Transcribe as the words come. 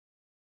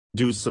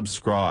Do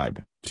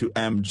subscribe to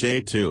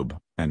MJTube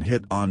and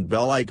hit on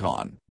bell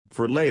icon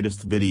for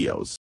latest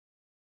videos.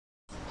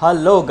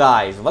 Hello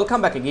guys,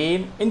 welcome back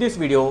again. In this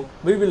video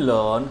we will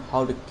learn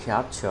how to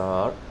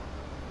capture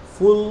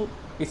full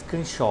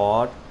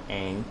screenshot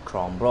in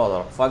Chrome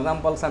browser. For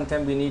example,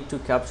 sometimes we need to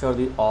capture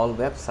the all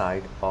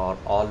website or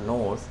all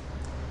nodes.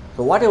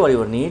 So whatever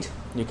you need,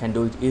 you can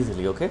do it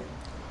easily. Okay,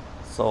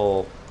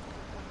 so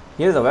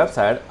here's the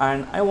website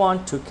and I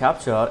want to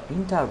capture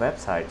entire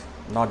website,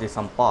 not the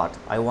some part.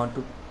 I want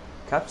to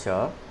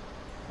capture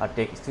or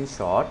take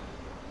screenshot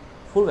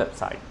full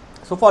website.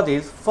 So for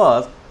this,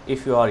 first,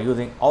 if you are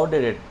using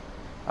outdated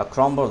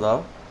Chrome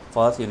browser,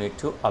 first you need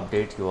to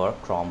update your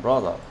Chrome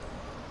browser.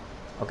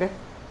 Okay,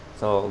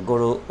 so go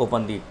to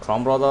open the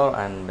Chrome browser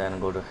and then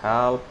go to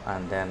help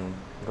and then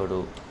go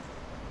to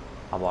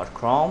about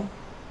Chrome,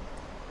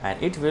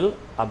 and it will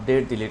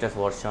update the latest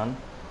version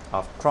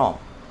of Chrome.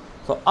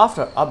 So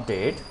after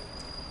update,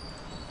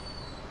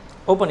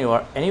 open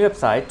your any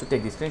website to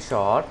take the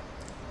screenshot.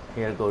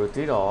 Here go to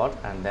three dot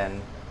and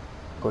then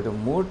go to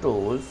more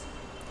tools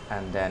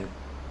and then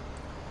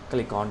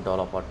click on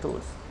developer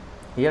tools.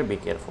 Here be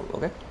careful.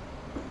 Okay,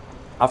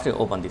 after you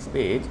open this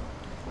page,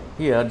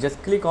 here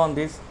just click on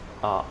this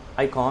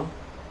icon,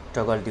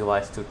 toggle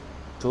device to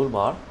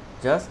toolbar.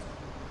 Just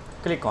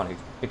click on it,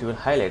 it will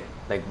highlight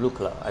like blue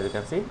color. As you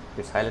can see,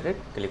 it's highlighted.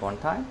 Click one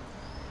time,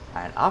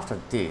 and after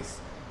this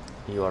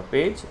your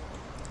page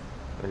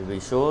will be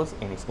shows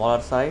in a smaller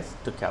size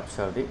to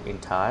capture the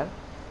entire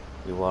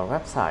your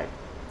website.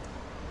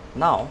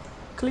 Now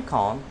click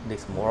on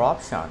this more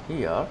option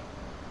here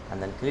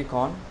and then click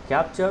on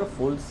capture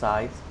full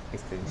size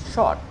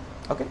screenshot.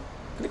 Okay,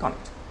 click on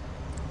it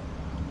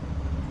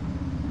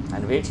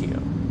and wait here.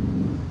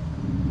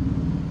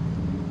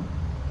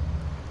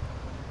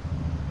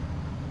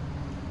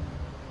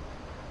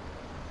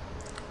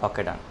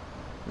 Okay, done.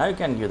 Now you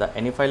can give the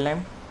any file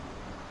name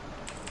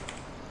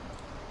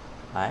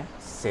and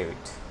save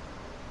it.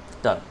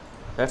 Done.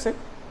 That's it.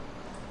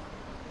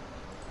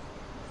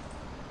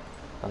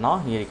 So now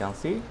here you can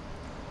see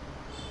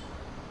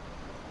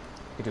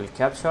it will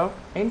capture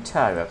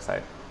entire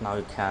website. Now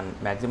you can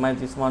maximize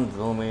this one,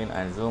 zoom in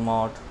and zoom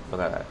out. Look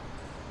at that.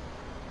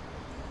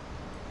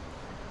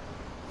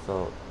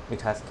 So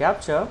it has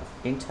captured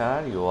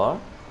entire your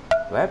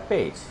web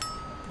page.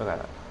 Look at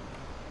that.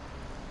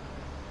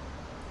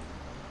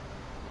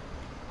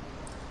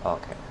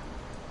 Okay,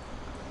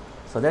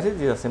 so that is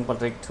a simple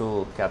trick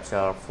to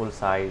capture full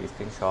size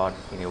screenshot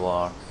in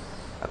your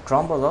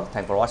Chrome browser.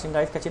 Thanks for watching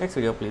guys. Catch you next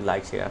video. Please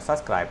like, share,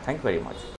 subscribe. Thank you very much.